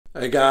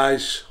Hey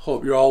guys,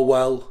 hope you're all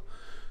well.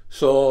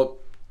 So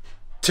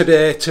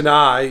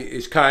tonight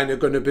is kind of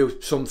going to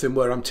be something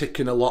where I'm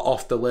ticking a lot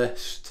off the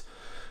list.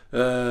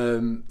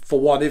 For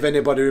one, if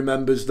anybody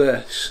remembers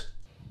this,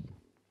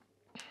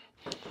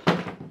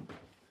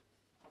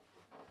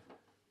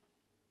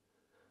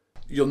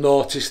 you'll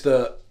notice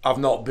that I've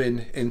not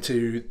been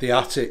into the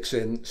attic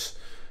since.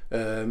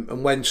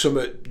 And when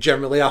something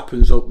generally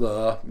happens up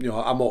there,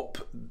 I'm up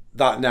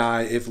that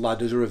night if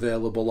ladders are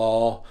available,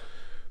 or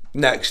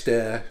next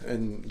day,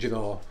 and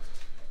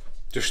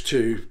just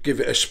to give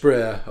it a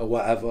spray or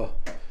whatever.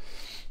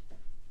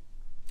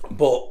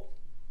 But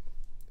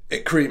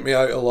it creeped me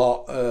out a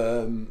lot.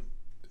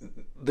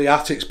 The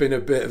attic's been a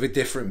bit of a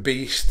different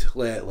beast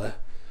lately.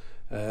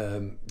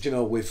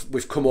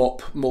 We've come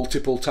up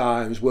multiple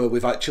times where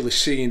we've actually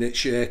seen it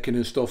shaking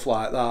and stuff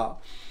like that.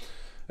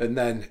 And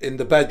then in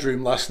the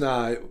bedroom last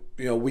night,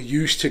 we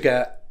used to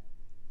get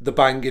the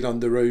banging on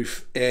the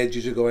roof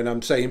ages ago, and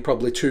I'm saying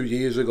probably 2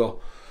 years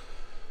ago.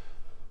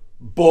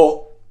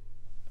 But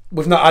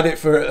we've not had it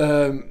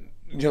for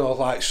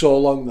like so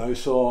long now,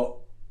 so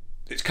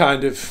it's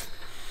kind of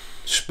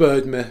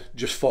spurred me.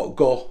 Just thought,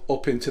 go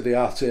up into the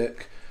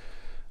attic.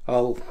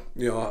 I've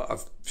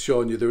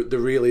shown you there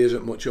really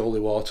isn't much holy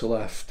water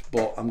left,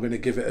 but I'm going to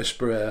give it a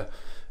spray.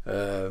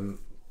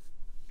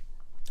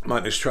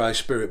 Might just try a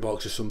spirit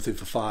box or something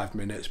for 5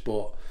 minutes,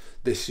 but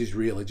this is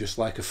really just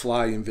like a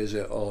flying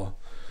visit. Or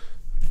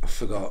I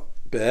forgot,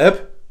 babe.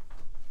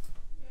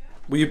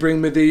 Will you bring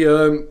me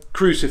the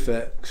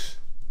crucifix?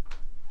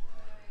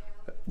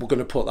 We're going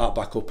to put that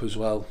back up as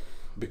well,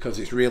 because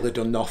it's really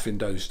done nothing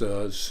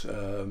downstairs.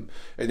 And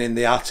in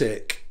the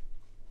attic,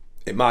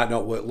 it might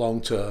not work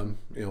long term.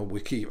 We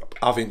keep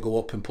having to go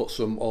up and put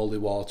some holy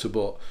water,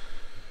 but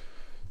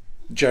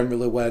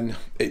generally when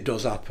it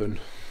does happen,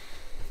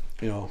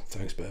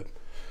 thanks babe,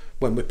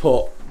 when we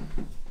put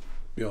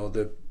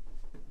the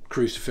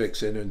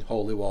crucifix in and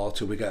holy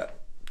water, we get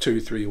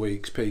 2-3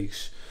 weeks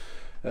peace.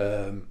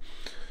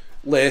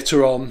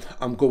 Later on,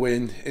 I'm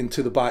going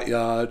into the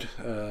backyard.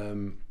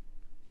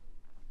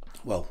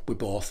 Well, we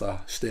both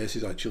are.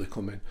 Stacey's actually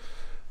coming.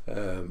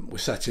 We're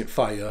setting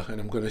fire,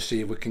 and I'm going to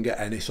see if we can get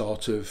any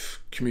sort of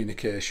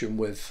communication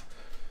with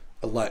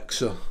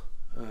Alexa.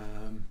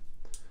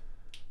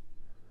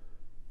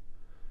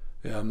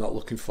 Yeah, I'm not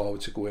looking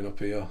forward to going up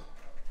here.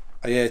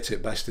 I hate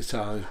it best of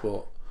times,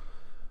 but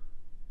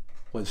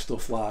when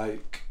stuff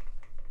like,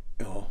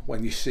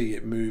 when you see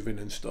it moving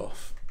and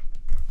stuff,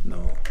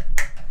 no.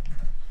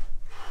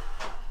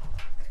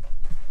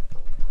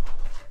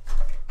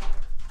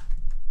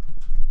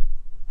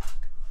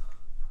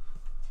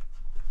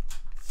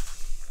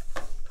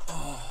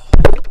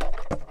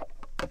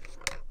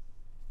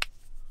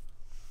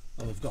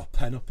 I've got a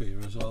pen up here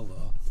as well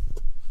though.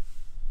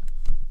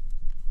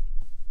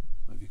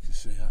 Maybe you can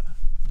see it.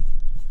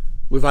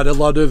 We've had a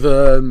lot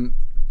of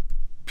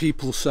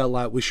people say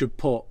like we should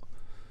put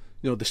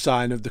the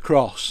sign of the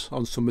cross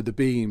on some of the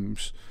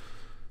beams,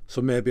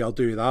 so maybe I'll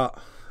do that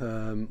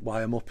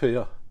while I'm up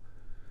here.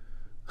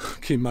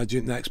 Can you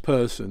imagine the next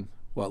person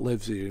what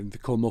lives here and they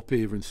come up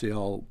here and see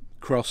all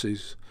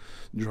crosses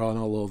drawn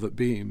all over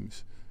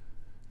beams?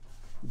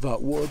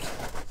 That would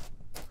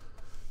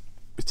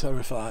be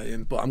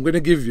terrifying. But I'm going to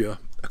give you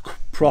a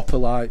proper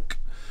look,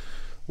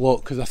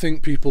 because I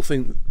think people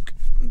think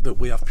that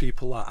we have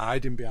people like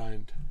hiding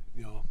behind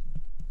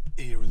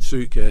ear and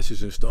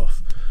suitcases and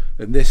stuff,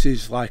 and this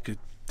is like a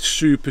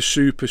super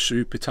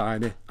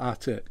tiny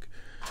attic.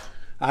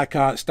 I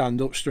can't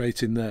stand up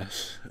straight in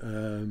this.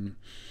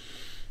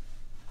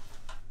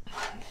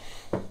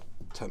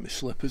 Take my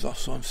slippers off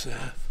so I'm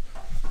safe.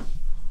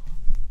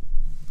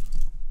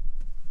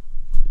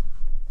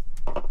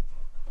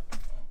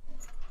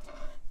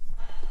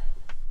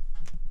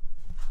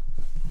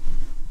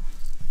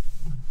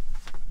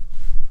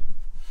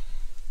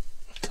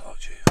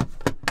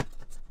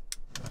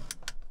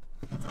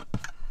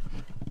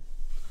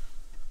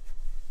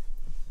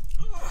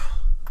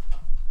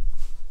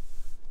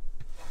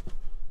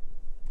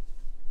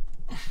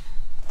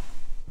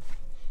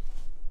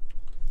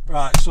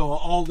 Right, so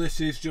all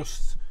this is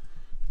just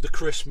the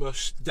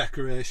Christmas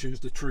decorations.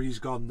 The tree's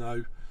gone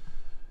now.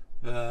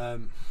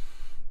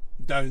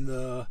 Down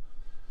there,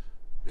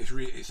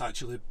 it's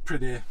actually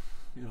pretty,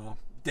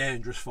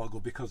 dangerous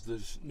foggle because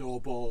there's no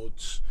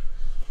boards.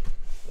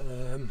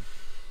 I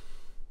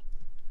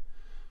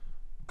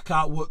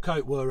can't work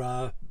out where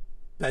our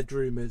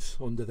bedroom is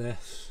under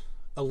this.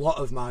 A lot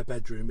of my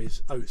bedroom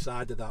is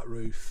outside of that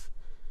roof,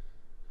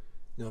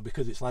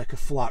 because it's like a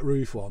flat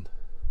roof one.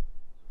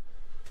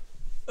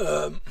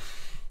 And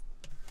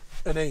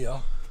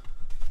here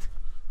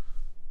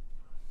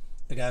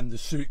again, the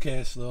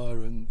suitcase there,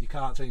 and you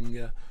can't think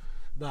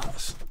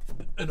that's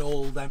an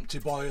old empty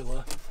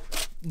boiler.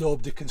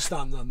 Nobody can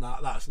stand on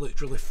that. That's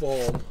literally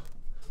foam.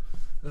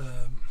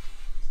 And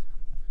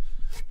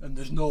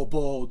there's no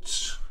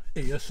boards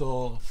here,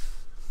 so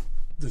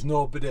there's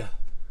nobody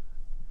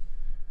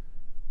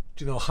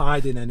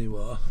hiding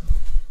anywhere.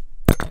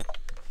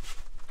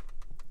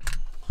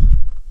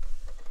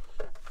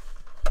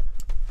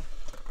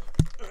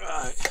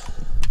 Right,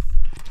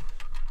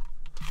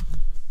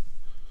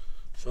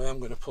 so I'm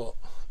going to put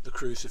the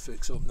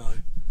crucifix up now.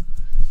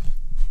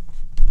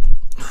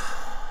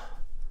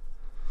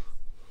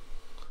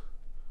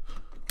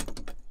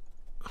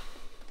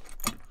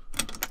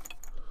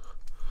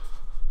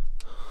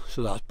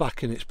 So that's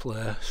back in its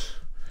place.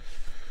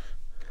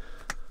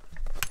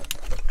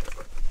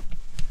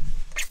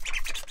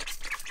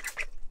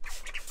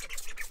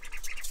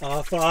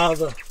 Our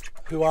Father,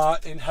 who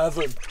art in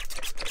heaven,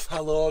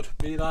 hallowed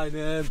be thy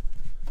name.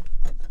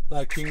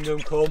 Thy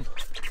kingdom come,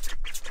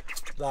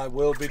 thy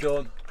will be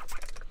done,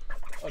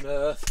 on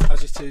earth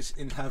as it is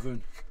in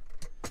heaven.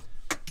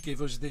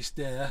 Give us this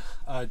day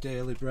our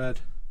daily bread,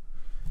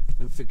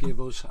 and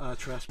forgive us our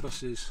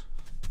trespasses,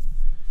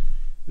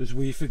 as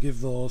we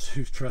forgive those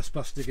who've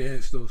trespassed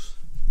against us.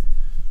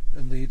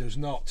 And lead us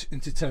not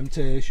into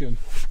temptation,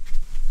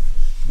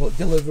 but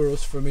deliver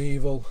us from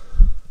evil.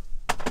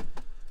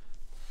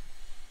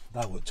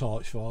 That would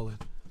torch falling.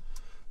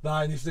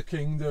 Thine is the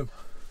kingdom,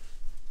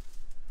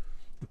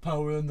 the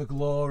power and the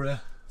glory,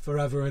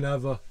 forever and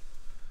ever.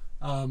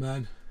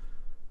 Amen.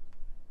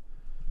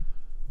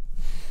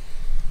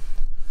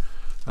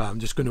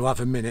 I'm just going to have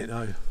a minute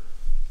now,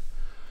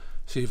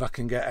 see if I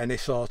can get any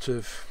sort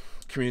of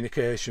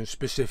communication,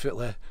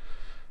 specifically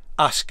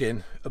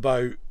asking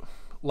about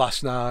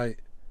last night.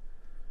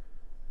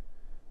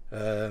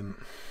 Do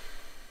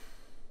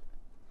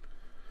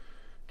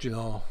you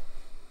know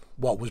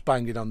what was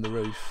banging on the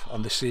roof,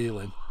 on the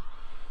ceiling?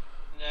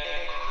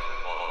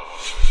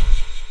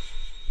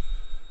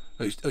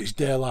 It's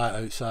daylight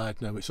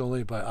outside now. It's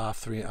only about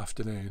 3:30 in the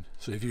afternoon,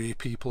 so if you hear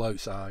people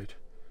outside,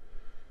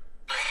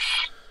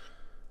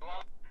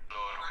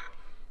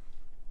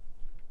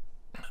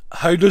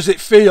 how does it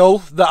feel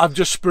that I've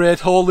just sprayed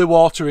holy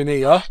water in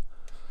here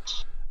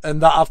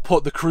and that I've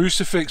put the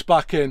crucifix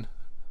back in?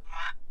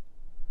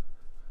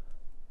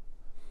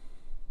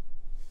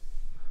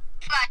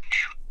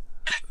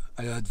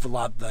 I heard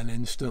Vlad then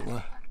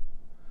instantly.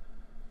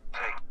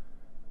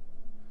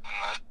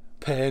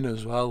 Pain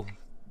as well.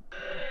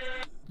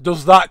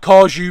 Does that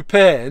cause you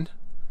pain?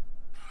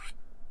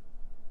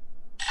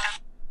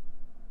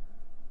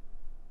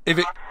 If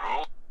it...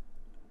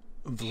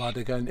 Vlad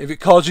again. If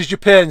it causes you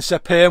pain, say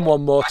pain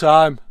one more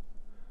time.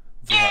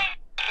 Vlad.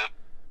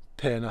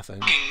 Pain, I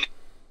think.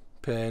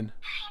 Pain.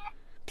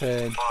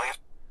 Pain.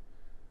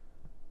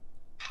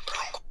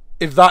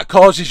 If that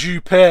causes you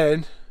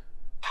pain,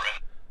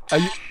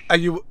 are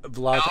you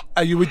Vlad?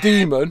 Are you a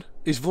demon?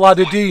 Is Vlad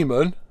a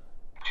demon?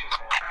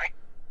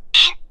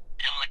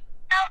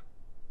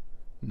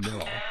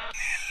 No.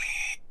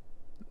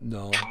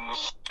 No.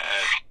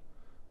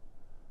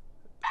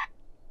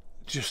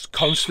 Just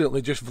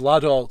constantly, just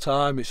Vlad all the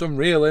time. It's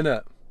unreal, isn't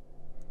it?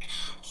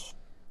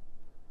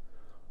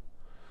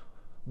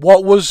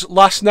 What was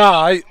last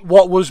night?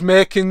 What was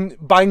making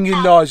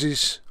banging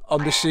noises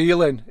on the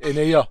ceiling in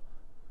here?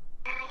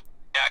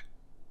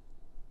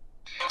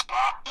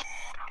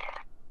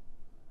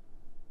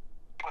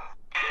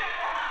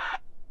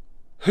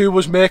 Who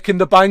was making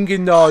the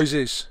banging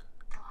noises?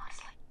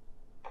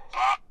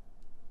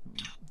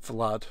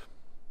 Vlad.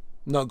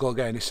 Not gonna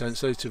get any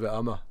sense out of it,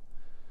 am I?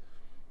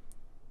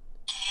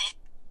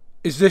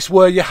 Is this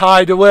where you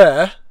hide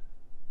away?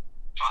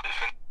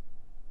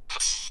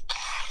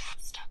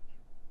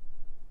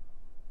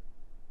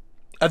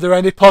 Are there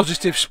any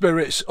positive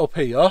spirits up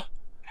here?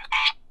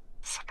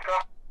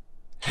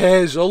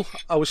 Hazel,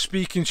 I was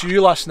speaking to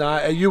you last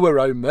night. Are you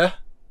around me?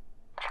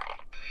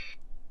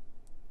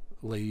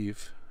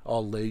 Leave.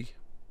 Or Lee.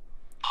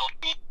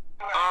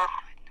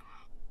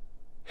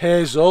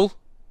 Hazel,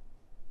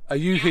 are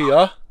you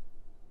here?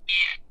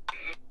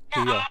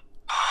 Here.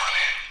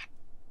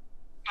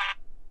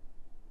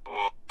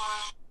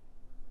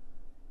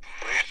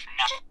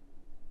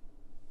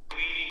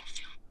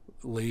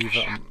 Leave.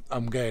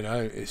 I'm getting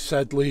out. It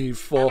said leave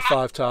 4 or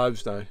 5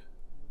 times now.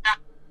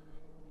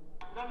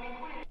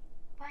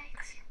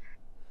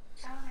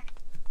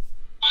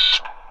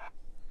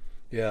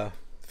 Yeah,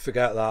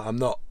 forget that. I'm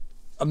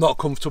not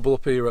comfortable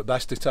up here at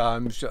best of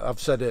times. I've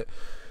said it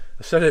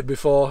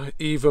before.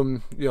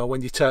 Even, you know,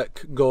 when you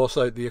take ghosts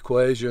out the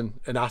equation,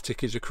 an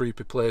attic is a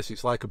creepy place.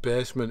 It's like a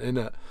basement, isn't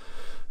it?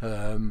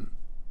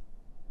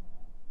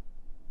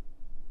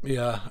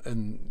 Yeah,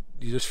 and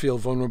you just feel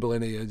vulnerable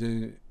in here.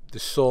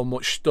 There's so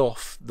much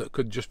stuff that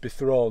could just be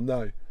thrown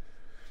now.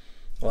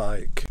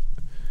 Like,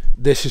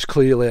 this has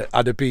clearly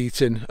had a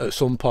beating at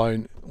some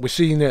point. We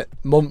seen it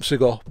months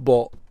ago,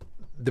 but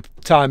the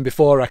time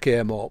before I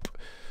came up,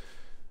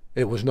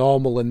 it was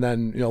normal, and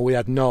then, you know, we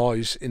had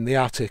noise in the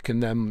attic,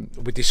 and then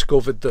we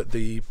discovered that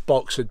the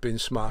box had been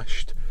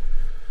smashed.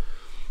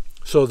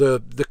 So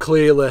they're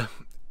clearly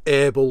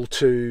able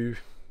to,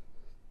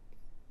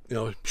 you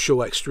know,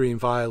 show extreme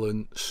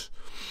violence.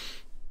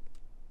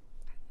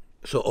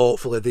 So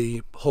hopefully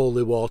the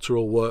holy water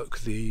will work.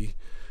 The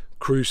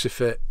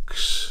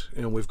crucifix,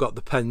 you know, we've got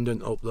the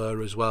pendant up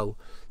there as well,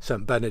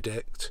 St.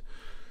 Benedict.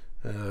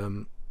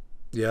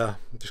 Yeah,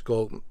 just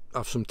go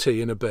have some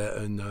tea in a bit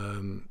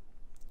and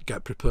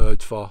get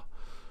prepared for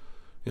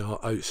you know,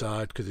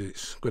 outside because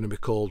it's going to be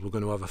cold. We're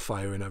going to have a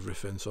fire and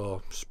everything. So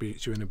I'll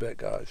speak to you in a bit,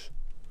 guys.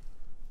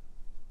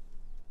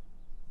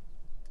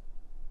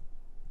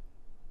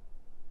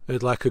 I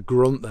heard like a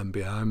grunt then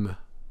behind me.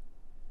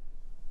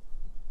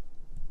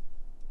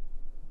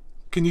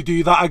 Can you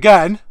do that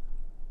again?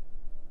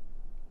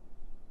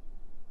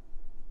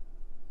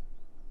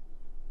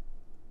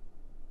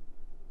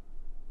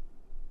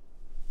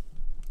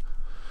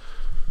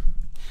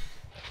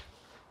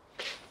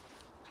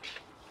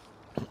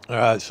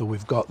 Alright, so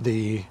we've got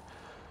the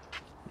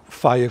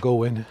fire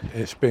going.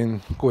 It's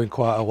been going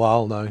quite a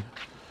while now.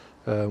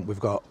 We've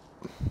got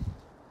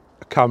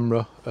a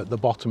camera at the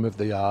bottom of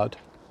the yard.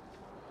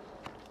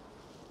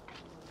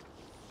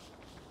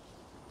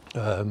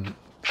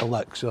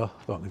 Alexa,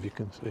 I don't know if you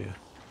can see her.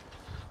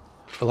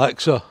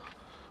 Alexa,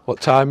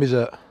 what time is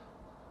it?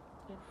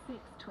 It's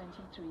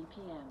 6:23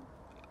 p.m.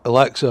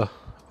 Alexa,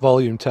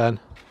 volume 10.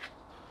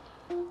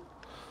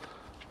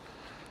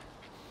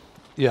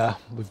 Yeah,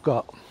 we've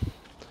got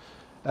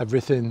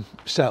everything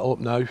set up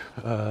now,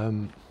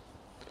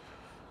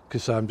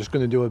 because I'm just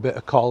going to do a bit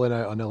of calling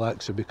out on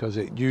Alexa, because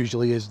it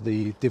usually is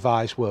the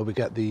device where we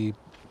get the,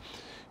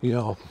 you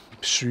know,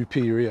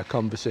 superior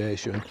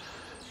conversation.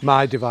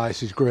 My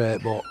device is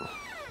great, but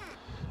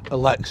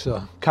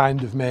Alexa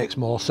kind of makes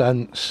more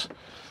sense.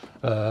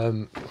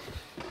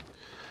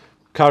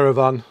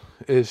 Caravan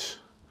is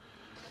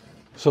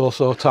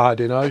so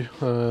tidy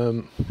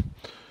now.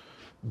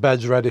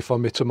 Bed's ready for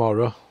me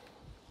tomorrow.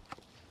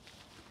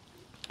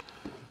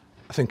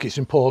 I think it's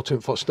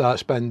important for start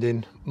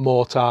spending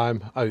more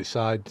time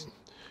outside,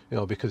 you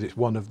know, because it's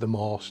one of the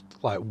most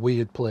like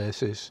weird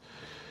places.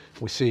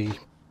 We see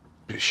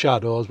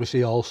shadows, we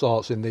see all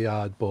sorts in the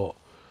yard, but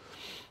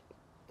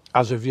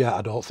as of yet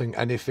I don't think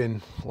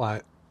anything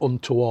like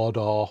untoward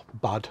or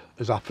bad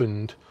has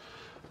happened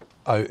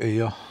out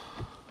here.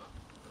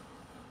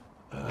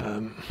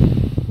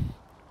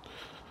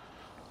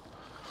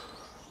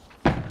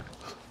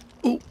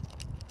 Oh,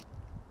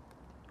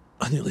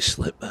 I nearly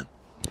slipped then.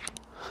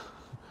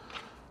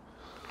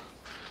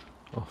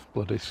 Oh,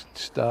 bloody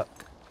stuck.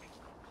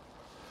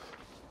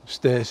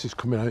 Stacey's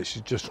coming out,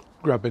 she's just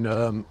grabbing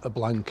a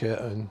blanket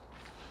and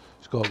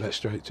she's got to get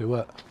straight to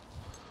it.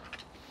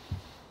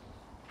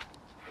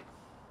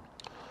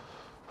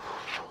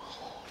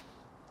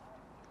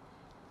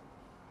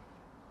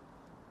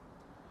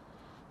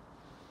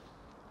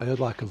 I heard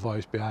like a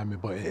voice behind me,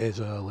 but it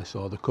is early,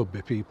 so there could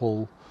be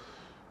people,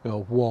 you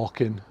know,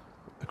 walking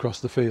across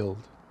the field.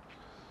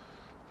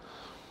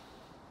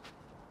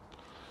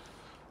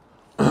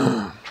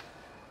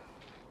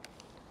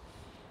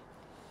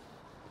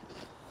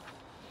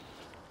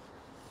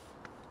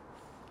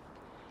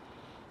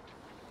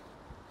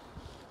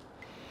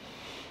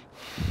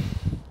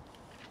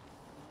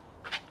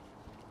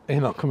 You're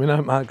not coming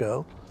out, my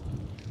girl.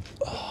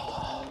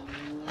 Oh.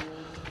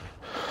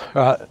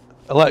 Right,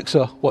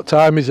 Alexa, what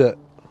time is it?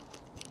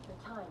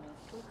 The time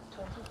is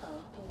 6:25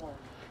 p.m.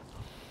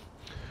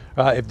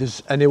 Right, if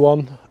there's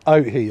anyone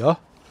out here,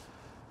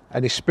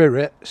 any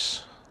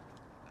spirits,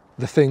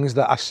 the things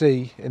that I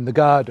see in the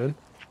garden,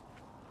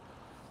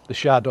 the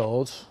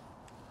shadows,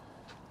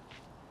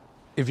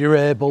 if you're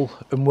able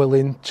and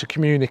willing to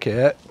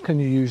communicate,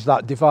 can you use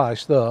that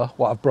device there,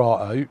 what I've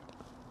brought out?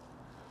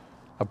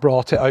 I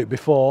brought it out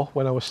before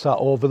when I was sat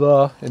over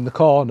there in the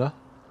corner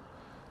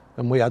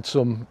and we had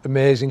some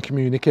amazing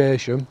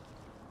communication.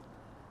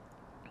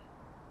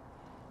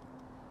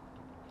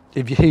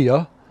 If you're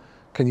here,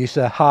 can you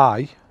say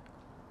hi?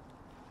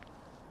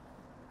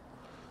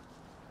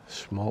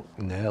 Smoke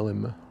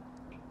nailing me.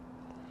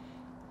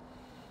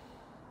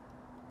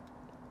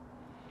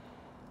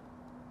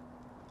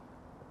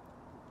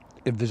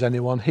 If there's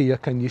anyone here,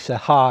 can you say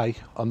hi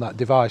on that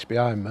device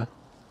behind me?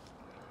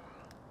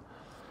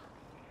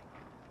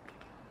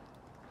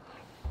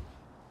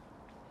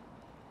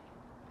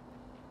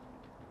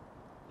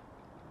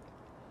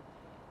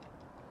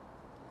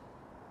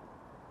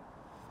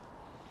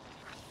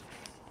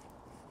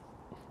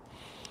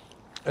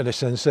 And a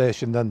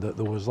sensation then that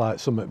there was like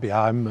something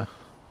behind me.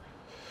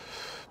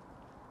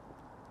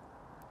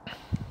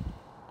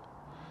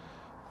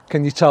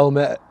 Can you tell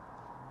me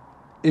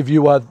if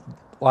you were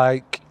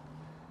like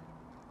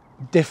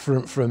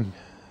different from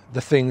the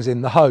things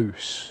in the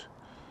house?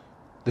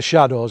 The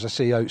shadows I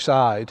see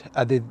outside,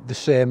 are they the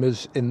same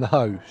as in the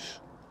house?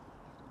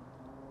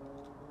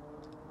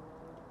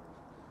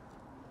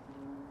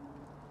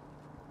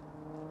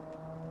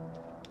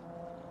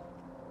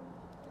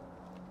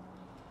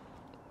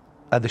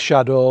 Are the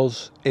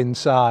shadows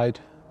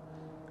inside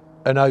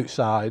and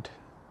outside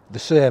the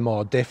same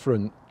or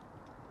different?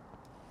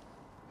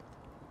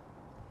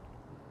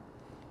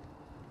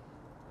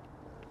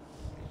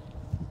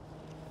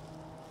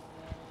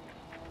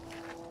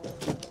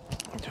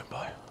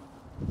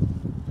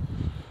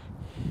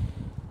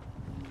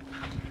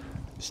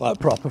 It's like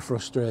proper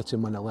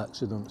frustrating when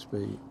Alexa don't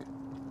speak.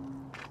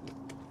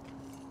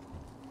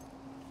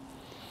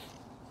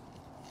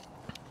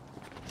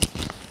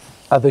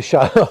 Are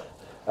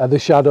the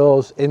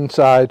shadows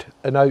inside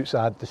and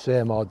outside the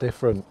same or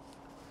different?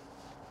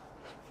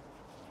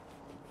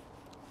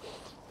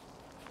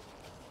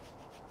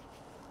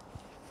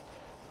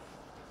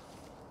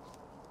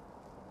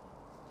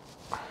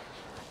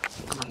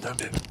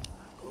 found it.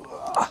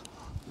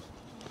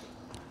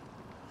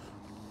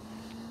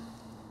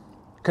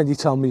 Can you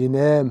tell me your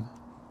name?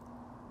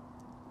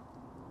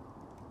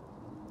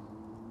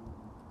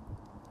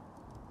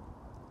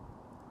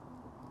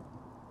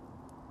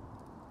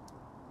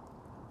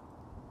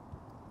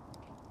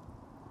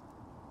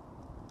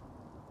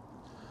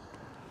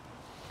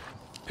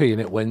 Peeing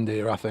it wind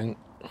here, I think.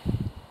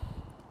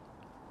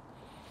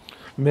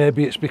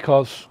 Maybe it's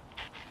because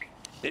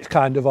it's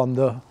kind of on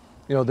the,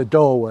 you know, the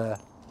doorway.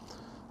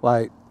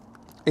 Like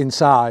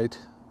inside,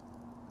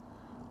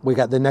 we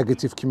get the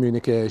negative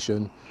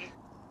communication.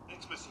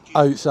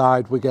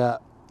 Outside, we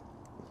get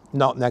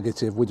not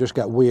negative. We just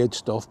get weird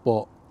stuff.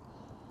 But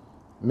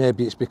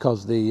maybe it's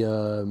because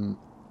the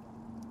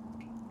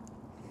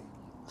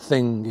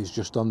thing is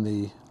just on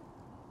the,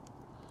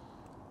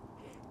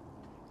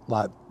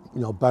 like,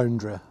 you know,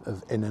 boundary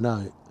of in and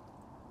out.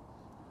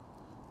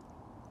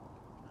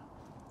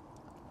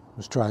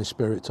 Let's try and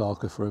spirit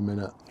talker for a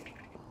minute.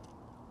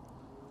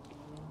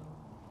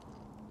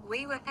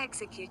 We were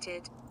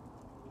executed.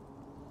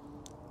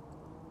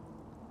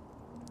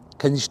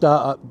 Can you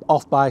start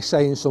off by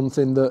saying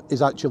something that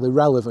is actually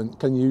relevant?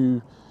 Can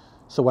you,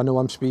 so when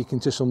I'm speaking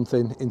to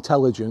something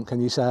intelligent,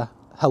 can you say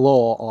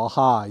hello or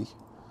hi?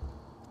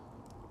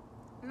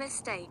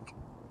 Mistake.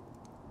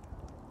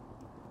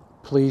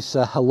 Please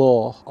say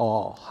hello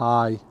or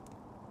hi.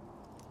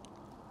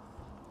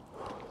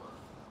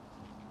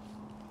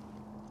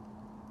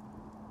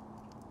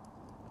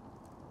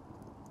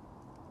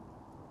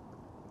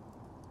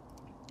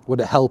 Would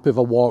it help if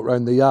I walk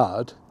around the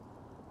yard?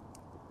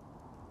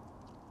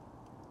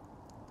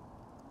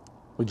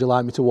 Would you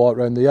like me to walk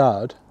around the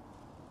yard?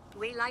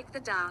 We like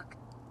the dark.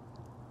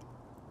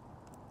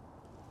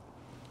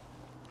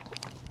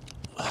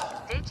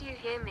 Did you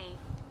hear me?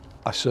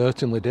 I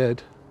certainly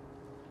did.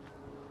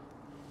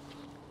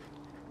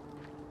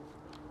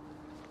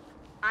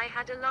 I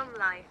had a long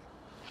life.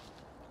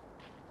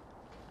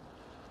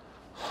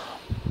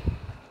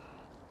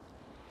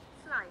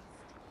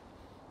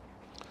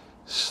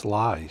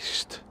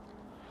 Sliced.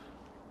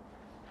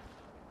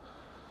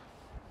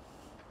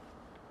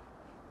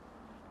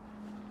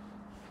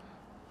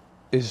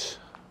 Is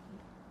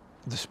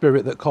the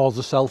spirit that calls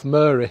herself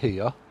Mary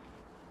here?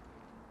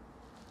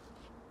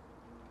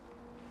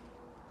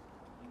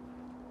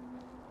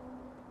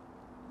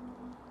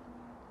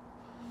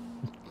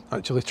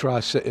 Actually try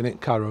sitting in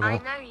caravan. I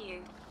know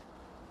you.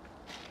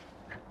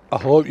 I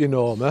hope you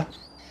know me.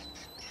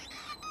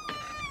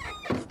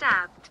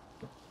 Stabbed.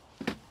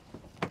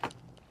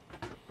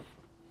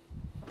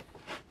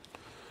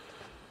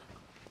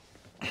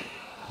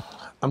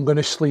 I'm going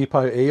to sleep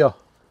out here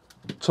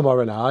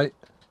tomorrow night.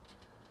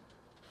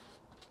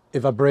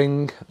 If I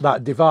bring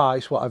that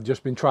device, what I've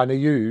just been trying to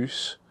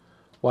use,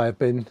 while I've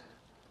been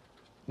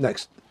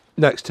next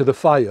to the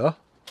fire,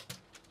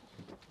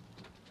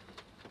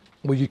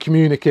 will you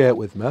communicate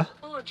with me?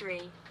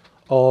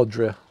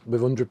 Audrey,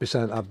 we've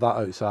 100% had that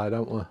outside,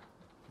 haven't we?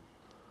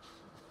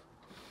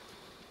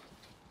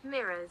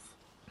 Mirrors.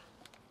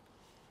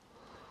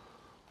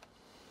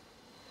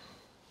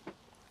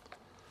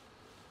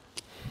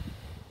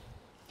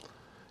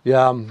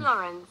 Yeah,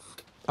 Florence.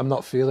 I'm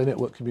not feeling it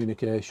with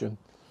communication.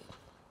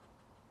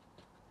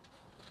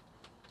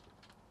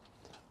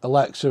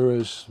 Alexa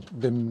has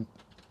been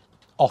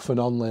off and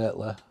on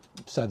lately,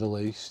 to say the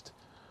least.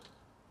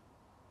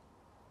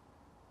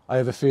 I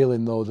have a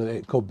feeling though that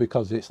it could,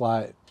 because it's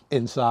like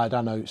inside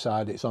and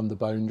outside, it's on the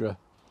boundary.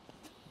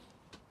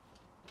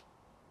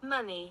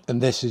 Money.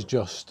 And this is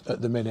just,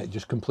 at the minute,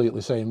 just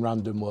completely saying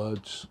random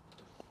words.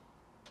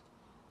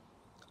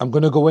 I'm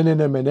going to go in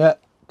a minute.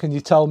 Can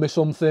you tell me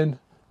something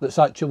that's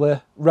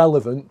actually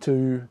relevant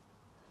to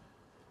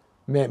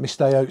make me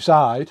stay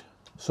outside?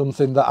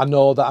 Something that I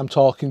know that I'm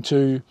talking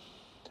to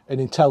an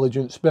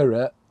intelligent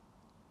spirit.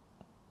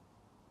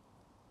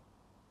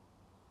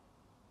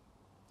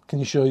 Can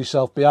you show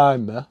yourself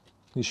behind me? Can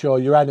you show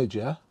your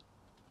energy?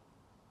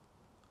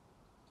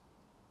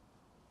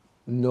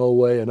 No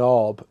way an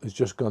orb has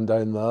just gone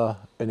down there,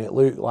 and it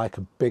looked like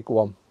a big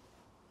one.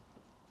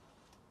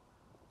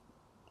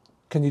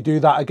 Can you do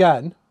that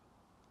again?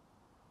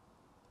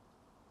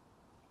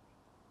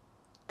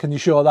 Can you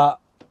show that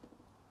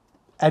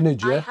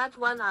energy? I had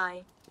one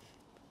eye.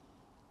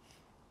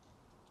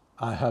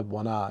 I had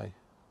one eye.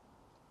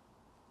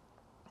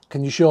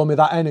 Can you show me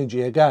that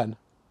energy again?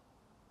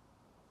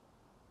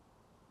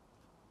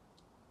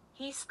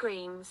 He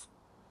screams.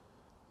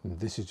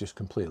 This is just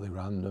completely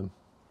random.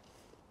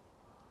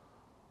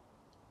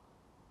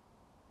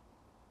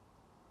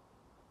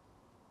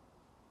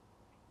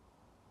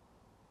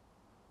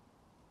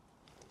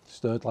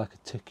 Stirred like a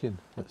ticking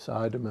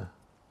outside of me,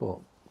 but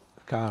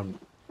I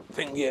can't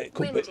think yet. It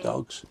could be Windy.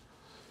 dogs.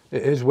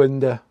 It is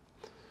windy.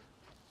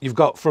 You've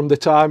got from the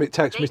time it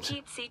takes They me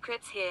keep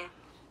secrets here.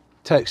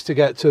 takes to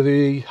get to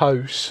the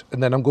house,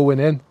 and then I'm going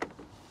in.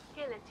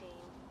 Guillotine.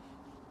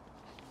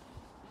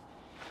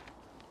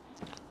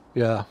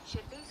 Yeah,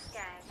 Should be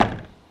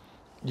scared.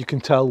 you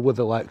can tell with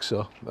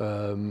Alexa.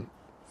 Spirit.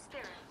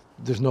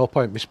 there's no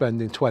point me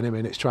spending 20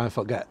 minutes trying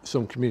to get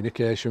some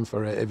communication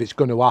for it. If it's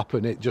going to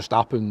happen, it just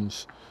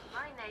happens.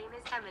 My name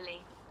is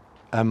Emily.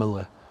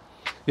 Emily.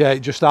 Yeah,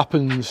 it just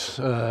happens.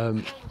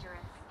 Dangerous.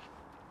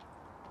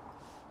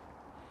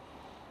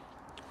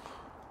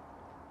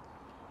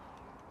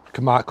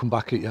 I might come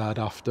back at yard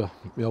after,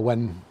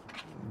 when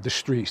the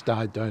streets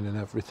died down and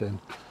everything.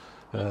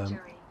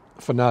 Injury.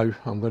 For now,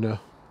 I'm going to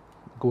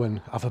go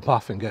and have a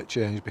bath and get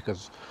changed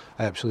because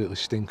I absolutely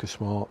stink of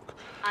smoke.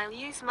 I'll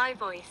use my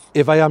voice.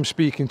 If I am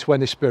speaking to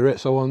any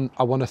spirits, I want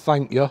to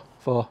thank you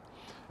for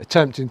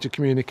attempting to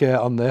communicate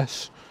on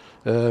this.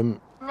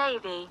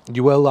 Navy.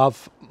 You will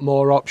have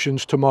more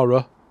options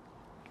tomorrow.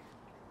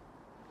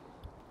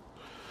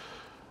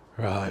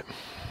 Right,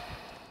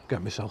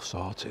 get myself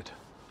sorted.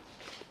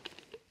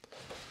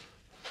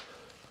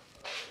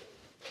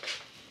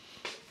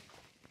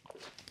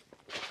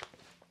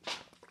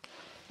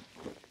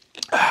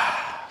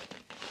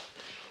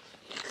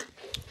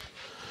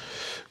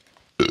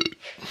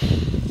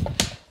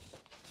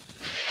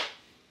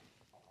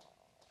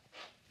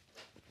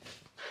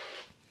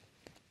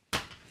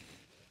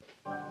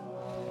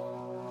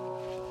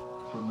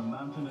 From the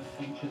mountainous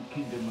ancient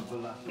kingdom of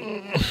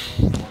Velasquez,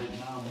 what is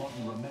now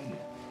modern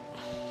Romania,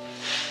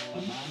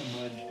 a man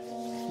emerged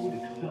who would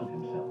excel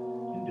himself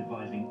in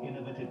devising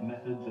innovative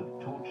methods of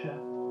torture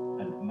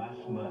and mass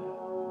murder.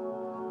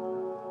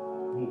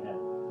 He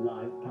had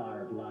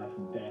power of life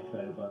and death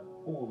over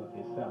all of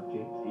his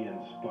subjects. He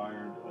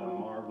inspired a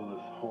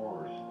marvelous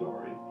horror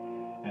story,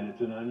 and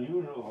it's an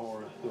unusual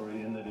horror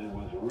story in that it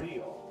was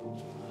real.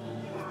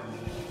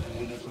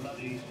 In a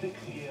bloody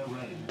 6-year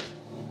reign,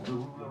 the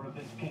ruler of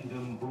this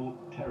kingdom brought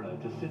terror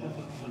to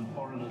citizens and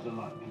foreigners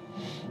alike.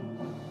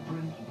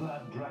 Prince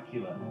Vlad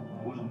Dracula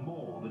was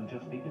more than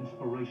just the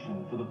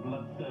inspiration for the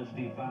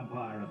bloodthirsty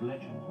vampire of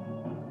legend.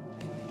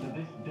 To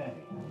this day,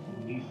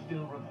 he's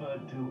still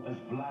referred to as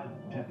Vlad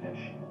Tepes,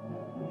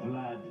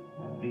 Vlad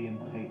the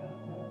Impaler,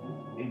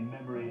 in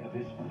memory of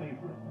his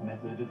favorite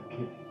method of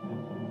killing.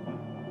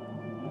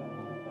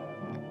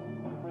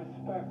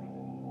 Respect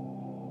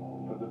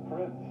for the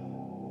prince.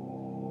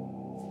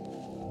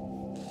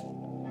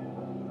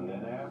 And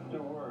then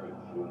afterwards,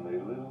 when they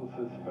little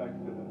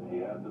suspected it, he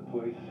had the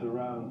place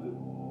surrounded.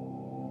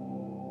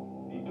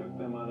 He took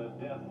them on a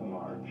death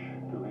march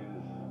to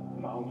his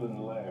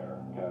mountain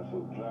lair,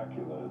 Castle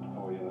Dracula at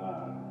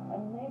Poyanar.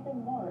 And made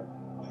them work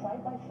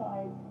side by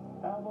side,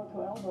 elbow to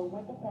elbow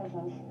with the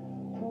peasants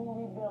to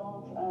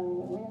rebuild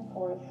and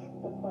reinforce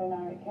the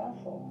Poyanari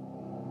castle.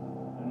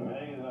 And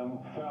many of them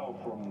fell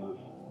from the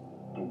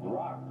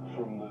rocks,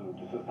 from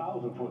just a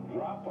 1,000-foot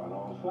drop on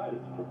all sides.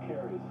 It's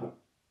precarious.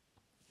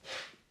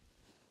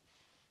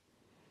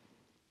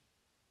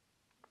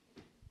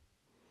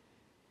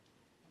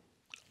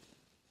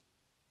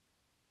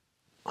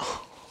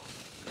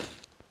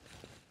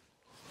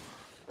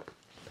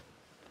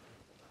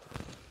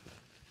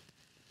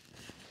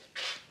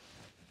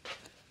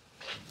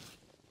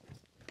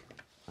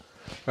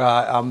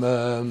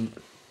 Right,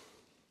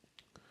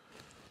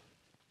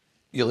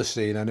 you'll have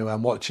seen anyway,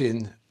 I'm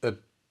watching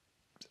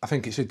I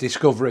think it's a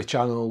Discovery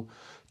Channel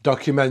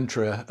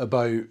documentary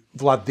about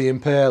Vlad the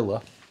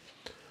Impaler.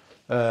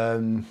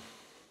 I'm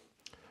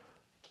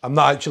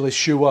not actually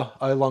sure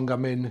how long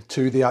I'm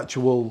into the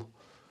actual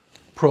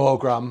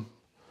programme,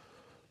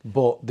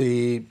 but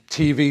the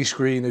TV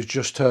screen has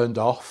just turned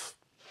off,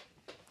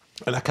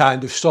 and I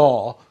kind of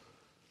saw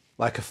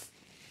like a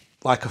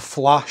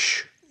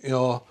flash,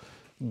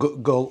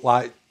 go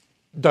like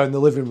down the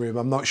living room.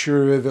 I'm not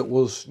sure if it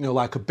was,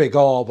 like a big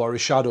orb or a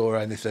shadow or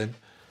anything.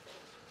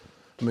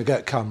 Let me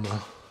get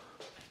camera.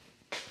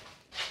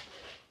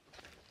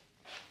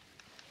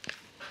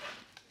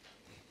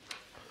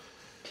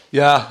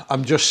 Yeah,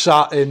 I'm just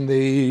sat in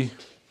the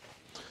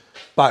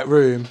back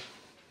room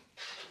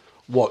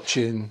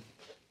watching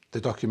the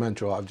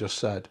documentary, what I've just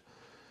said.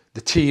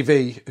 The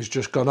TV has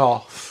just gone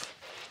off,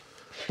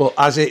 but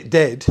as it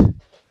did,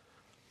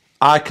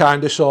 I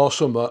kind of saw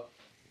something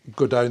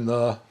go down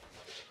there.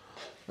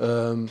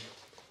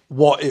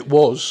 What it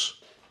was,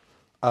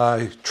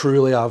 I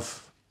truly have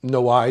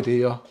no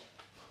idea.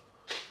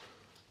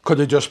 Could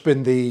have just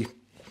been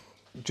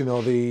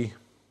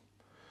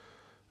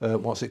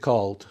what's it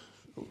called?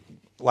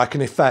 Like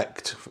an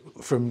effect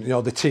from, the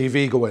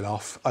TV going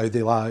off, how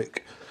they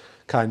like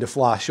kind of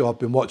flash. I've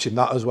been watching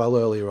that as well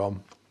earlier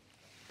on.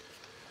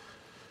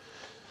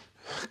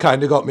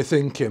 Kind of got me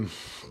thinking,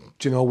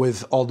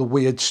 with all the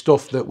weird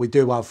stuff that we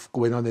do have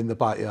going on in the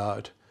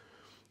backyard,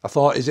 I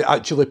thought, is it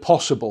actually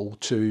possible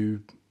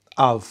to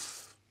have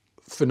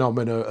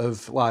phenomena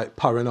of like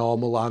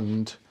paranormal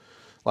and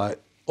like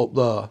up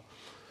there?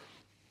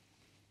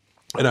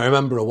 And I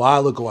remember a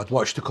while ago I'd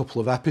watched a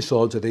couple of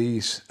episodes of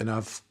these and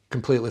I've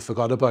completely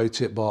forgot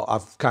about it, but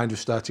I've kind of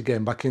started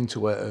getting back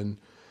into it and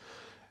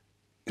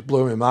it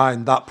blew my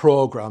mind. That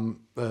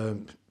programme,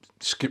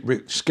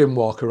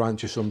 Skinwalker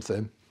Ranch or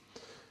something,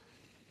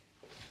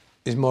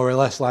 is more or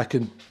less like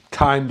a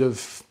kind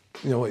of,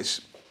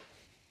 it's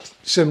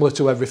similar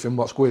to everything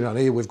what's going on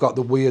here. We've got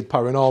the weird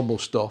paranormal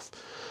stuff,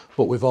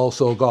 but we've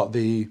also got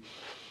the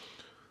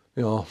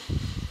You know,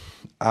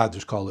 I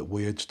just call it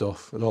weird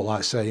stuff. I don't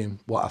like saying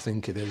what I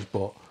think it is,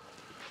 but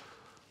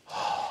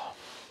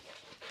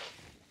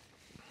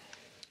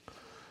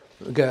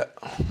I get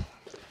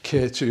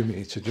K2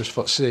 meter just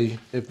for see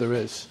if there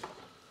is.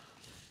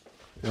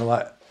 You know,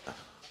 like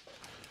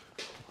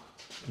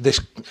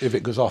this, if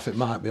it goes off, it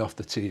might be off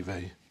the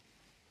TV.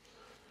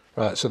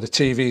 Right, so the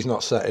TV's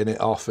not setting it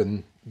off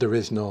and there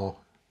is no...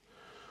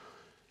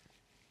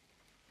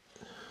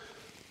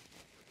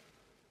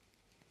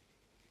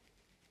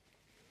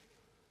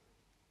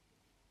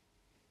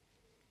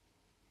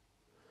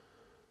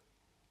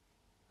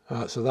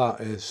 Right, so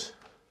that is...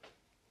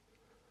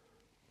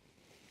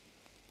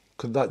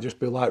 Could that just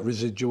be like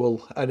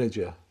residual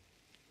energy?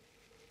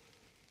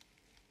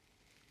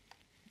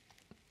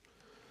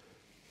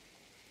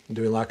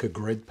 Doing like a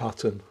grid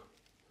pattern.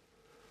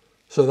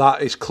 So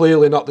that is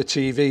clearly not the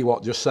TV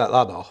what just set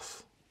that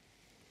off.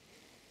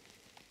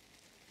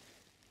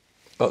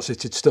 But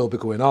it'd still be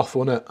going off,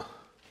 wouldn't it?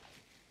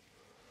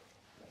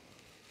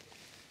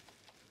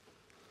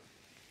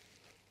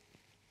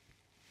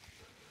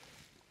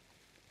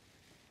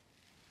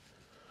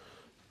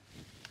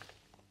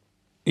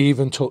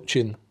 Even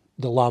touching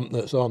the lamp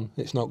that's on,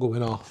 it's not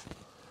going off.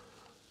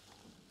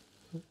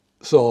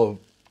 So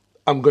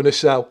I'm going to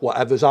say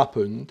whatever's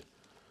happened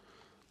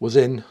was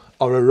in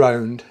or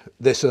around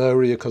this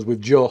area, because we've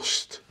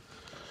just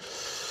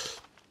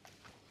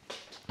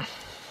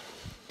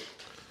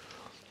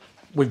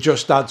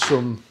had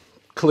some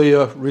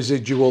clear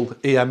residual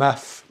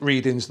EMF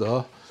readings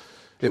there.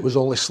 It was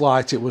only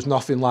slight. It was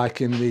nothing like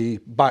in the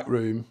back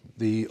room,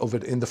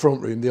 in the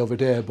front room the other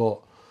day. But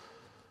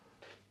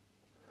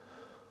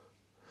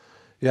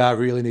yeah, I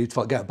really need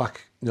to get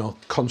back, you know,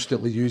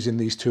 constantly using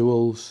these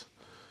tools,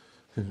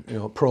 you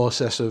know,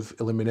 process of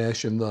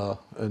elimination there.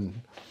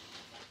 And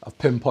I've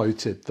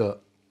pinpointed that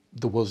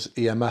there was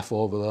EMF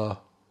over there.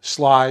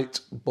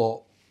 Slight,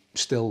 but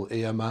still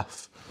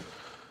EMF.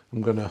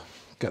 I'm going to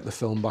get the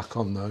film back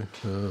on now.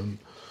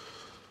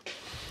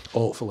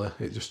 Hopefully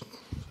it just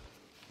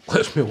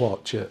lets me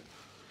watch it.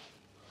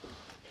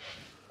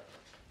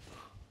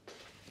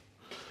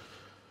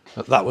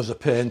 That was a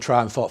pain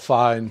trying to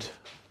find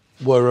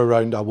where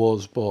around I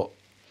was, but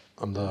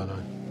I'm there now.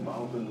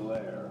 Mountain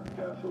Lair,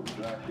 Castle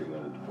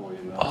Dracula at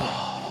 49.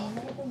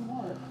 American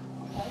work,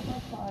 side by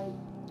side,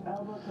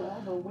 elbow to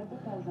elbow with the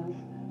peasants,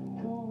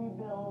 to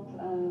rebuild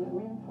and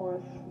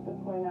reinforce the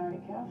culinary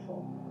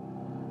castle.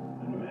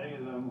 And many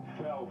of them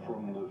fell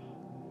from the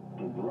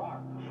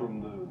rock,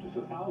 from just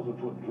a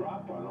 1,000-foot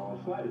drop on all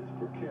sides. It's a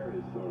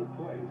precarious sort of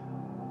place.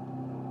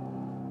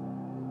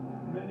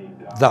 Many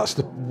died. That's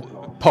the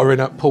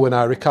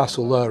Culinary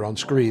Castle there on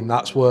screen.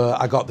 That's where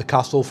I got the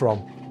castle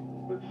from.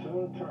 But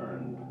soon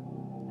turned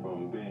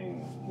from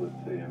being,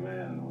 let's say, a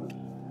man who was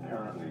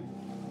apparently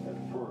at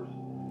first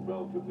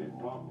relatively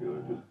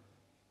popular to...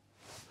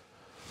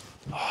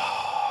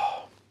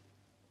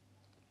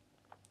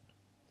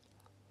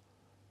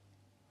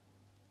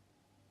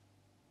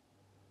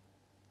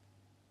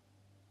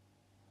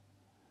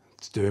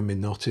 It's doing me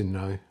nothing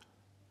now.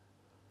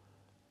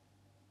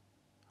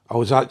 I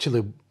was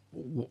actually,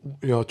 you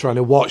know, trying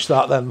to watch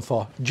that then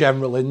for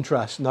general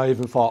interest, not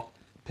even for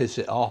piss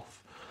it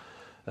off.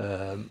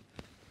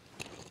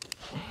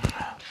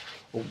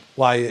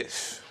 Why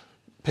it's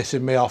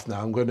pissing me off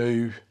now, I'm going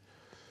to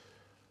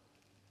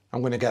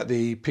get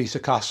the piece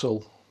of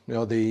castle, you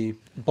know, the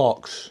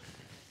box,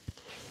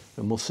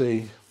 and we'll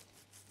see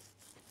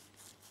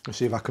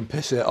if I can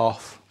piss it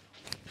off.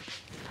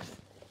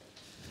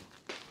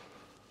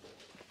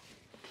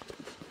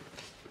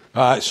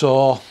 Alright,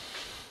 so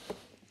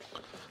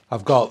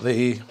I've got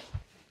the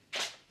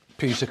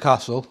piece of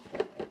castle.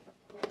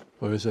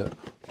 Where is it?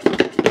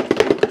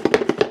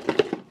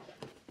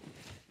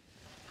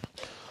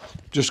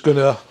 Just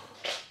gonna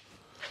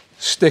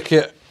stick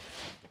it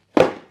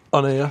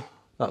on here.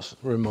 That's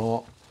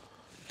remote.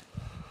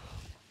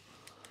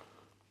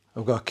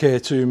 I've got a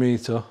K2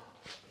 meter.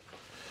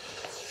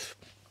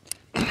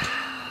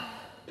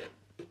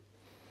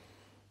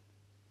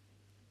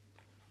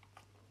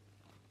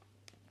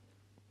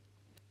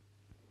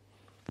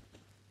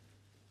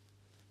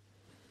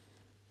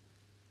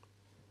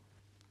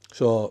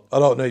 So I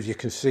don't know if you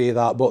can see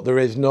that, but there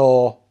is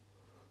no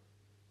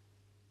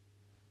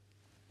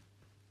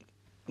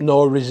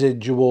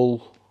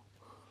residual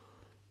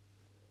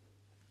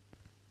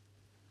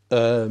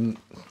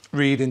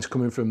readings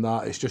coming from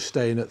that. It's just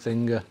staying at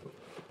finger.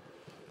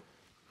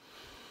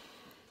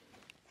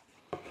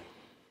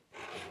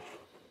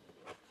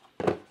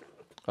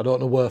 I don't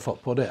know where I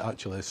put it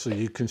actually, so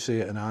you can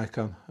see it and I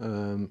can.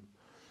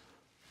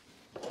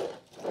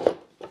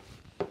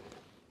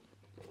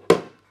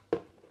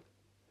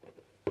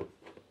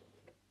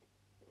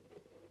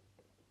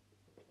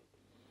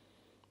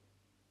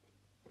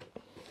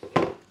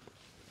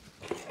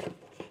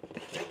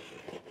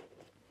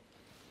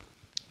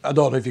 I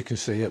don't know if you can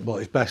see it,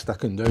 but it's best I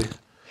can do.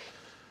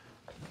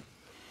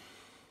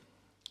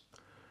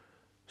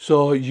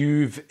 So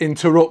you've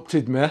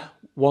interrupted me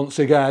once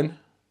again.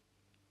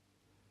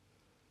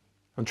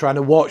 I'm trying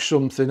to watch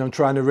something, I'm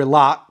trying to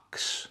relax.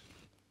 relax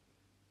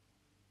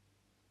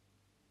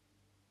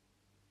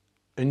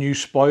and you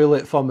spoil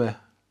it for me.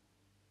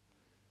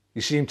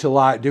 You seem to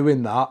like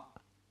doing that.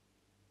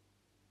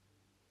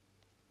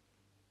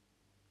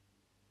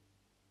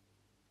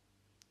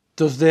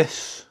 Does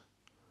this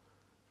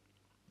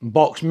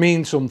box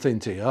mean something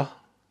to you?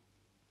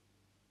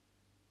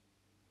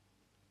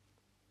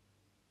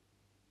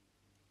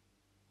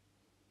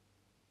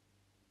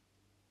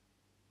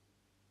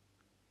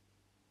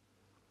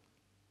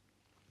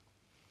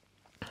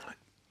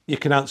 You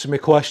can answer my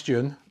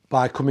question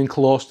by coming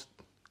close.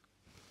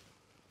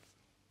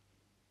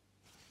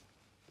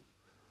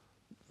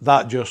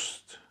 That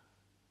just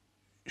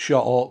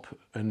shot up,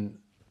 and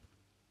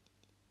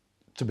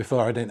to be fair,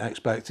 I didn't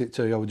expect it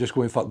to. I was just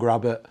going for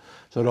grab it.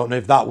 So I don't know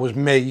if that was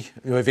me,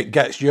 you know, if it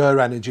gets your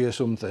energy or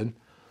something.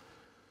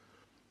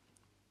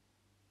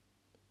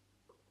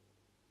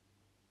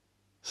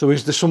 So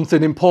is there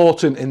something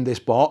important in this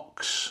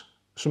box?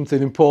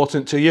 Something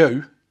important to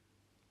you?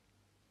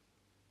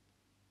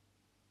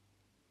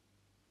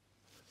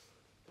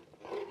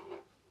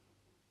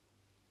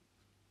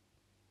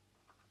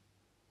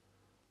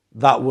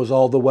 That was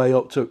all the way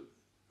up to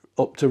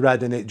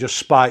red, and it just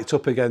spiked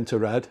up again to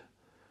red.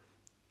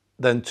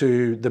 Then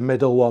to the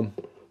middle one.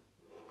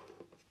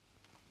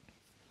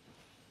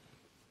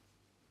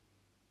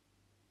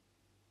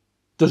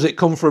 Does it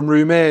come from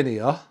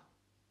Romania?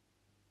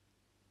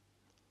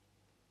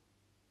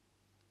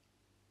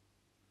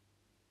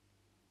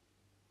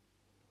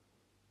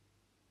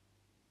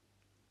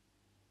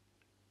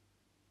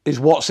 Is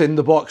what's in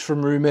the box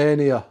from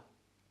Romania?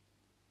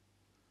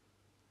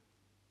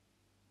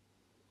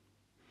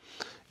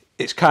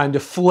 It's kind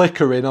of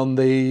flickering on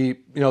the,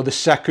 you know, the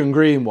second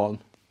green one.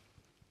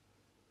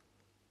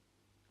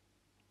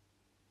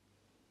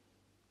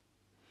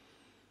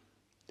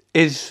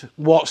 Is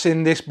what's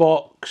in this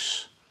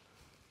box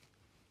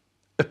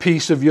a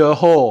piece of your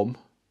home?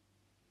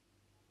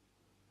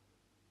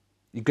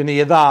 You can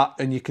hear that,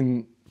 and you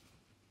can,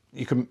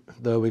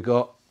 there we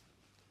go.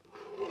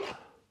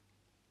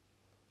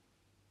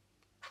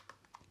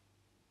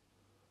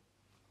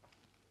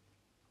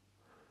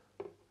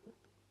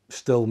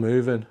 Still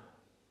moving.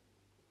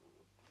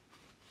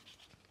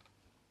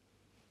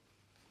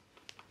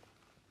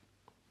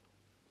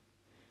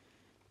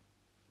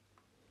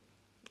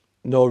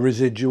 No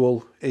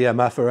residual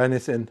EMF or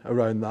anything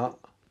around that.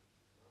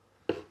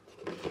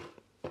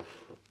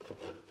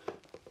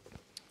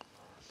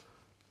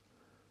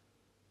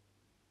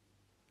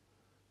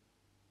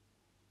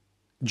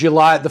 Do you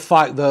like the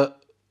fact that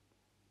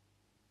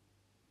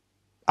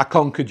I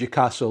conquered your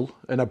castle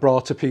and I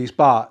brought a piece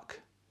back?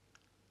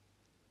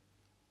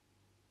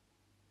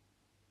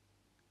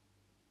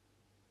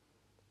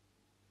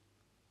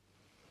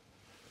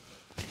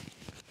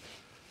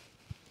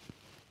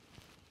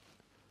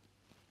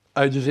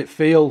 How does it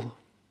feel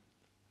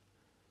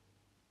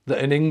that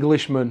an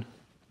Englishman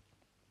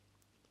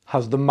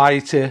has the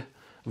mighty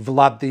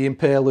Vlad the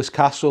Impaler's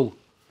castle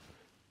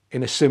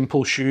in a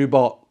simple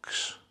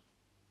shoebox?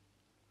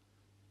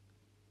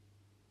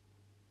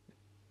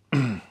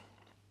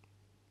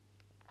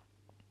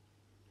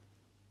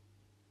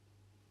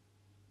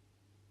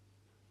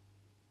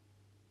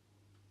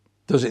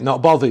 Does it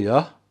not bother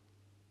you?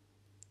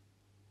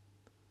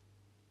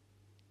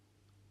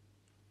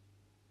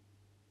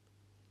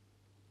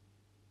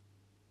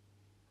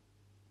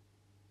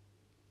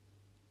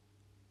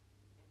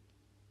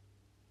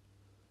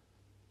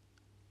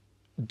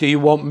 Do you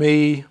want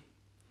me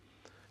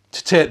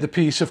to take the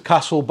piece of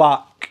castle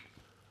back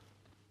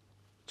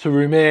to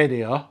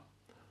Romania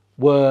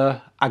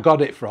where I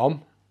got it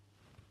from?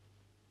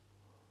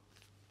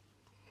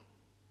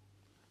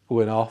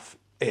 Going off.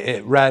 It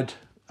hit red.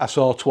 I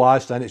saw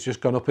twice, then it's just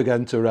gone up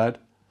again to red.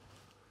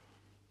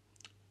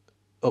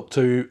 Up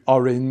to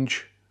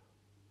orange.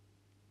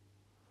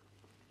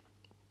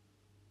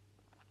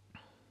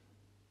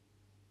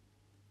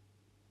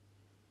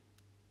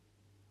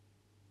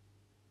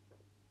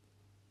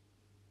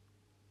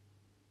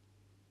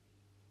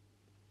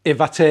 If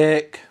I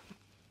take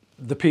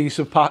the piece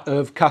of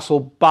castle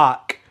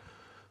back,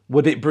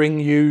 would it bring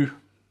you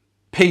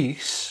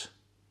peace?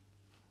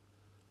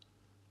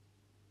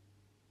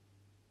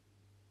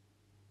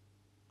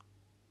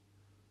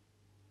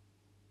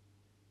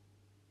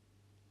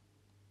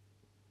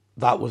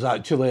 That was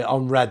actually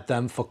on red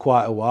then for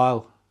quite a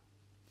while.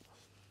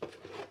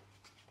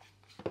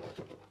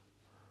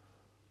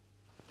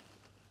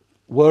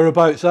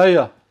 Whereabouts are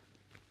you?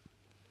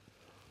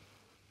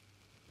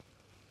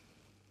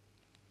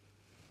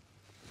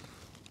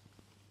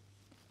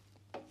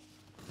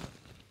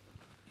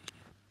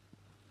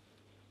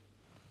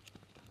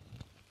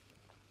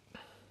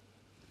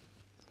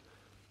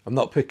 I'm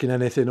not picking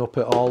anything up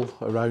at all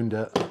around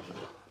it.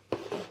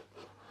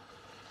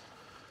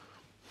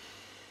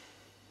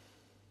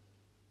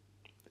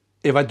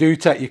 If I do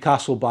take your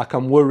castle back,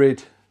 I'm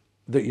worried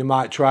that you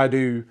might try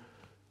to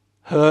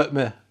hurt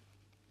me.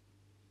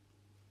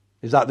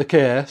 Is that the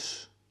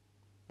case?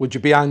 Would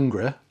you be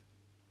angry?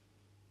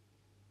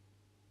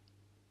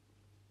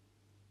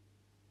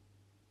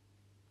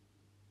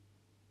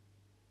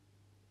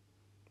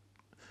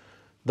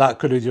 That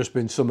could have just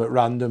been something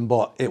random,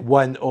 but it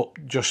went up,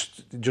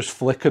 just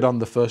flickered on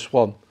the first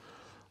one.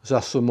 So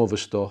that's some other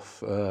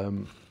stuff.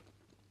 Am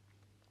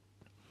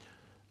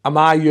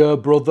I your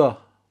brother?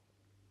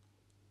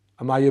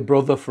 Am I your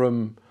brother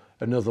from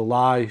another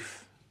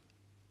life?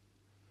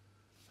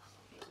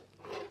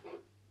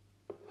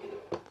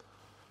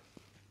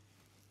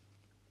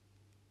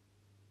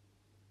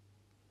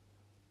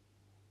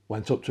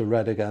 Went up to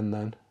red again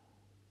then.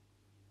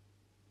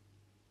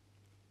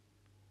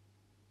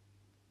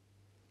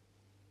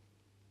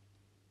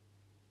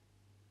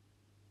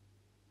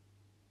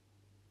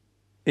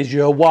 Is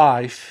your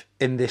wife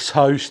in this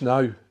house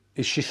now?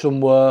 Is she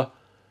somewhere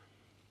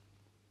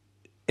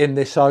in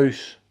this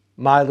house?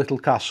 My little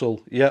castle,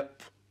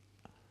 yep.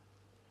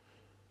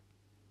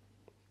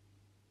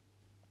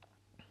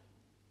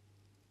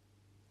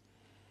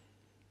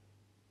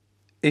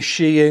 Is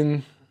she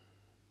in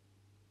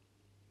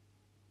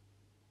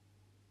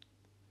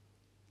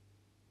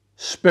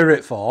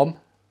spirit form?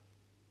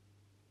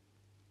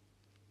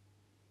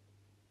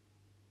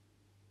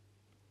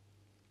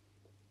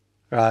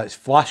 Right, it's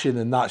flashing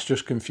and that's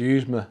just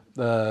confused me.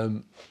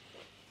 You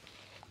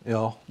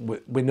know,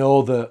 we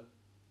know that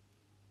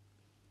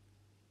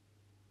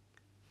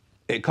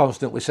it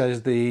constantly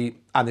says the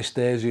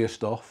anesthesia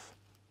stuff.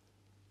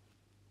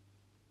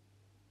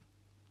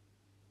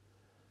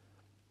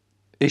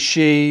 Is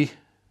she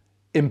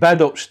in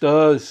bed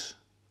upstairs?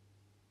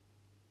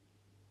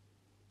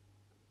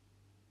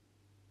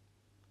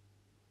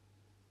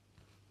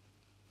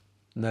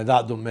 No,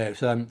 that doesn't make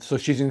sense. So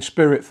she's in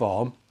spirit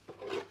form.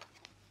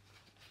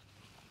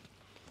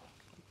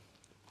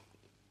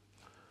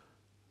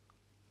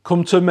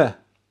 Come to me.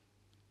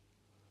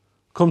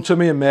 Come to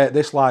me and make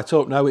this light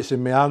up. Now it's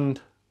in my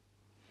hand.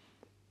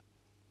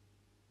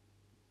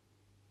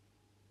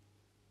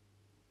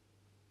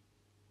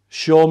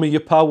 Show me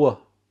your power.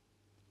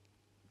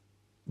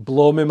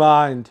 Blow my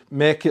mind.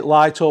 Make it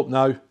light up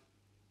now.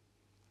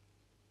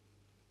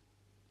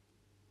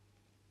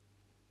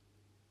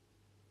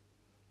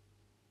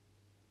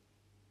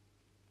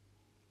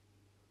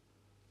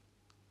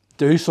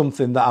 Do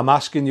something that I'm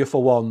asking you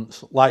for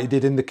once, like you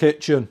did in the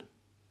kitchen.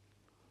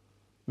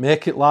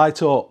 Make it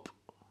light up.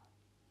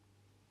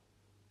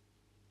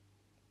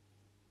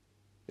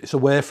 It's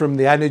away from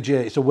the energy.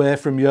 It's away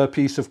from your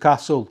piece of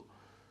castle.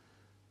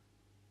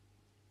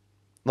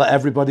 Let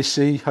everybody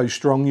see how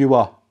strong you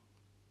are.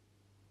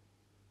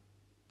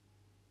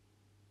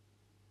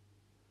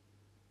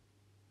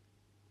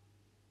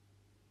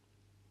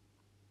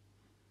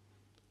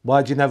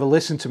 Why'd you never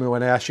listen to me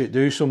when I asked you to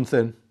do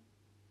something?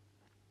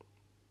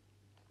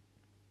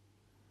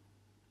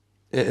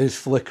 It is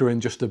flickering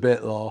just a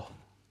bit though.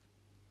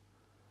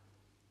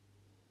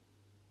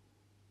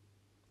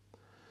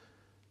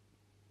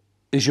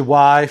 Is your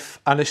wife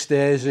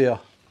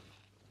Anastasia?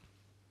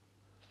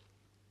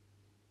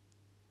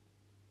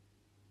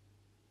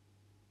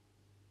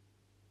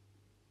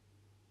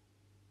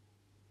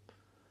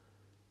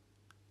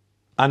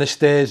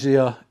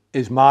 Anastasia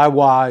is my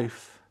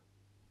wife.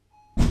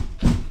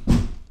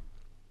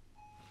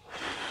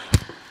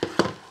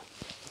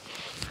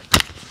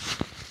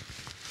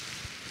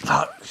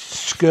 That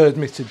scared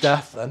me to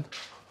death then.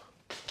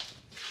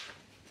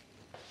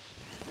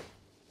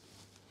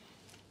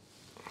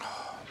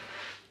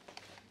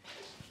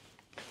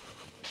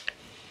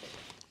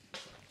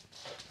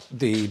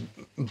 The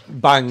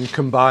bang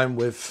combined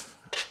with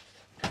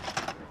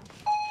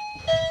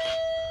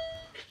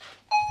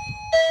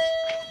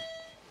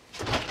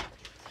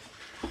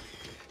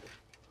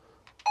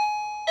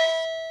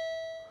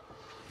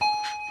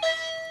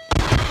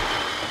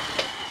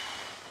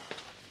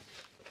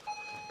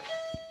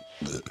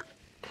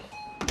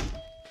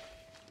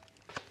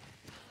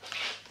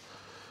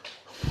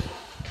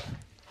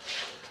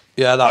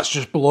yeah, that's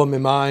just blown my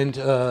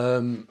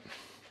mind.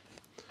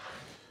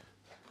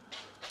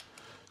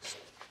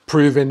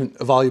 Proving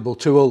a valuable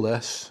tool,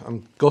 this.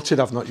 I'm gutted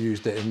I've not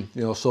used it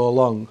in so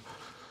long.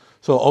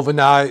 So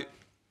overnight,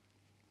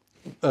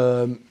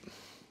 over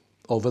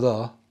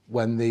there,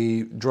 when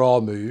the drawer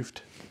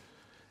moved,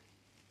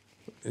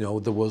 there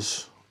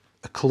was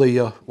a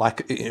clear,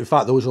 in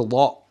fact there was a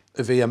lot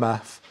of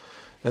EMF,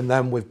 and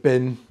then we've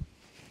been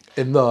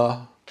in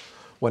there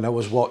when I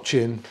was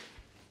watching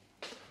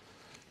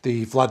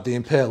the Vlad the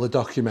Impaler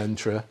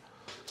documentary,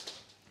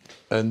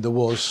 and there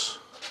was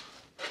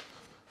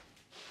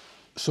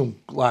some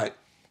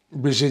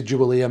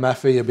residual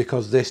EMF here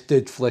because this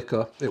did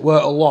flicker. It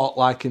weren't a lot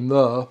like in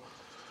there,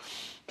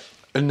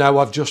 and now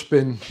I've just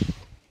been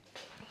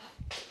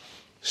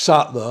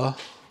sat there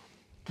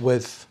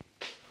with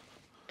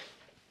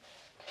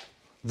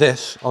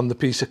this on the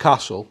piece of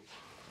castle,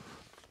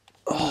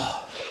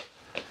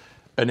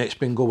 and it's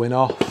been going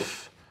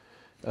off.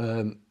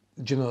 Do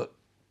you know,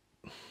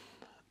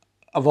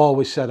 I've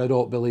always said I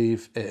don't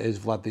believe it is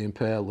Vlad the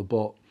Impaler,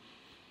 but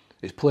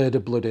it's played a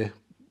bloody,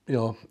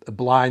 a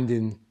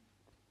blinding,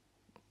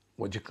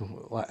 what do you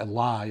call it, like a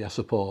lie, I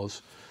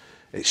suppose.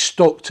 It's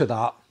stuck to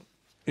that,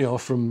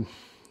 from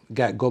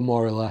get-go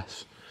more or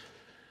less.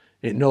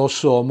 It knows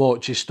so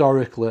much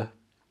historically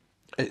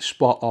it's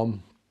spot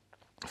on.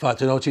 In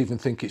fact, I don't even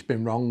think it's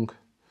been wrong.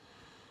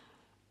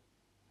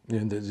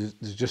 You know,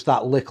 there's just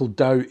that little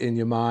doubt in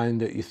your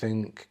mind that you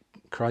think,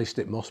 Christ,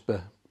 it must be.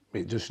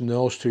 It just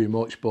knows too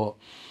much. But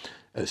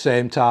at the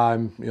same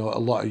time, you know, a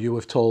lot of you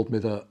have told me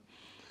that,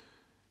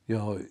 you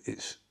know,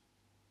 it's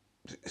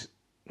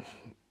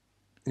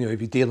you know,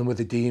 if you're dealing with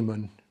a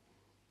demon,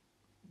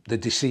 they're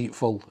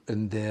deceitful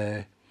and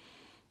they,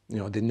 you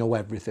know, they know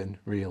everything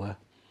really.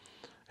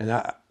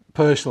 And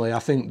personally, I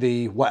think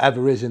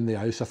whatever is in the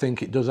house, I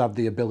think it does have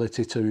the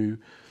ability to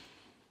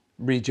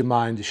read your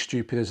mind, as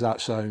stupid as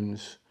that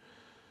sounds,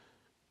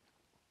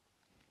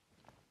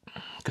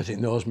 because it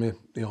knows me,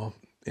 you know,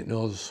 it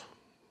knows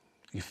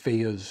your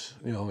fears,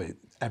 you know,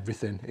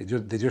 everything.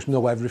 They just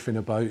know everything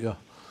about you.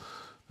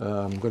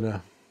 I'm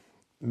gonna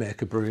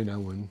make a brew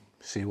now and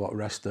see what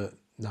rest at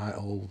night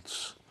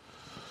holds.